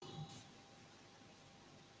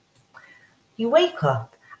You wake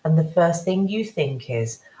up and the first thing you think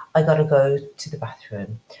is, I gotta go to the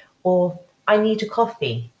bathroom, or I need a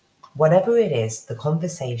coffee. Whatever it is, the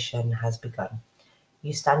conversation has begun.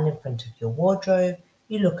 You stand in front of your wardrobe,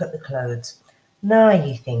 you look at the clothes. Now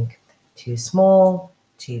you think, too small,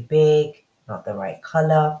 too big, not the right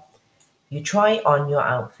colour. You try on your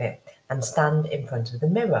outfit and stand in front of the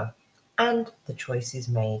mirror, and the choice is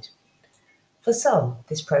made. For some,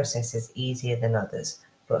 this process is easier than others,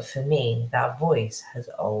 but for me, that voice has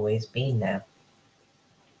always been there.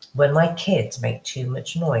 When my kids make too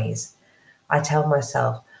much noise, I tell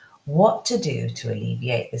myself what to do to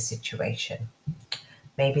alleviate the situation.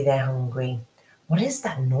 Maybe they're hungry. What is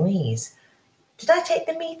that noise? Did I take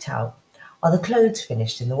the meat out? Are the clothes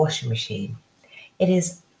finished in the washing machine? It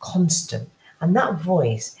is constant, and that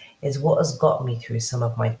voice is what has got me through some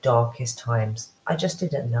of my darkest times. I just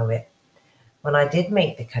didn't know it. When I did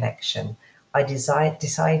make the connection,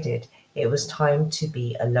 decided it was time to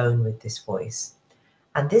be alone with this voice.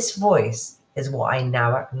 And this voice is what I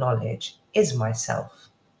now acknowledge is myself.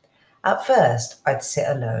 At first, I'd sit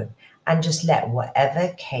alone and just let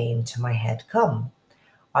whatever came to my head come.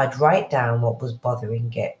 I'd write down what was bothering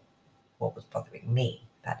me,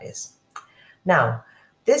 that is. Now,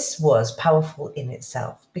 this was powerful in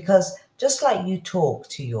itself because just like you talk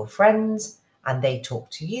to your friends and they talk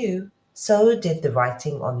to you, so did the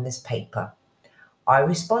writing on this paper. I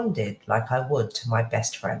responded like I would to my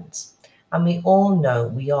best friends. And we all know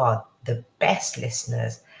we are the best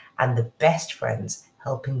listeners and the best friends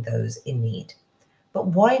helping those in need. But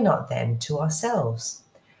why not then to ourselves?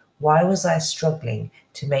 Why was I struggling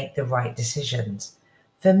to make the right decisions?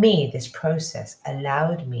 For me, this process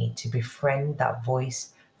allowed me to befriend that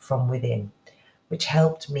voice from within, which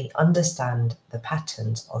helped me understand the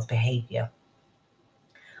patterns of behavior.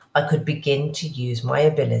 I could begin to use my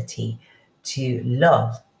ability to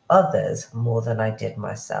love others more than I did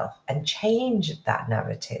myself and change that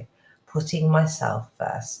narrative, putting myself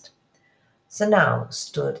first. So now,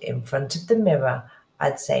 stood in front of the mirror,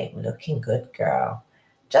 I'd say, looking good, girl,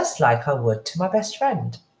 just like I would to my best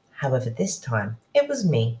friend. However, this time it was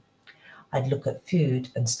me. I'd look at food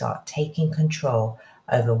and start taking control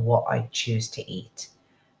over what I choose to eat.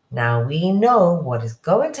 Now we know what is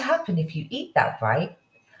going to happen if you eat that, right?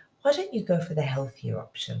 Why don't you go for the healthier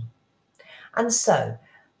option? And so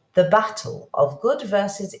the battle of good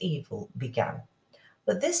versus evil began.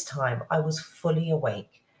 But this time I was fully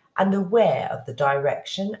awake and aware of the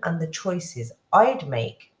direction and the choices I'd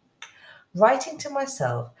make. Writing to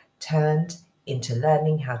myself turned into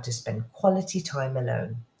learning how to spend quality time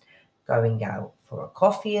alone, going out for a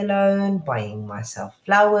coffee alone, buying myself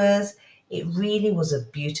flowers. It really was a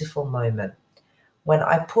beautiful moment when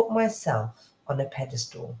I put myself on a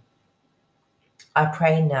pedestal. I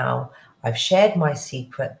pray now I've shared my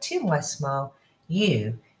secret to my smile.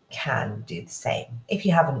 You can do the same if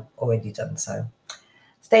you haven't already done so.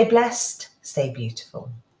 Stay blessed, stay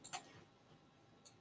beautiful.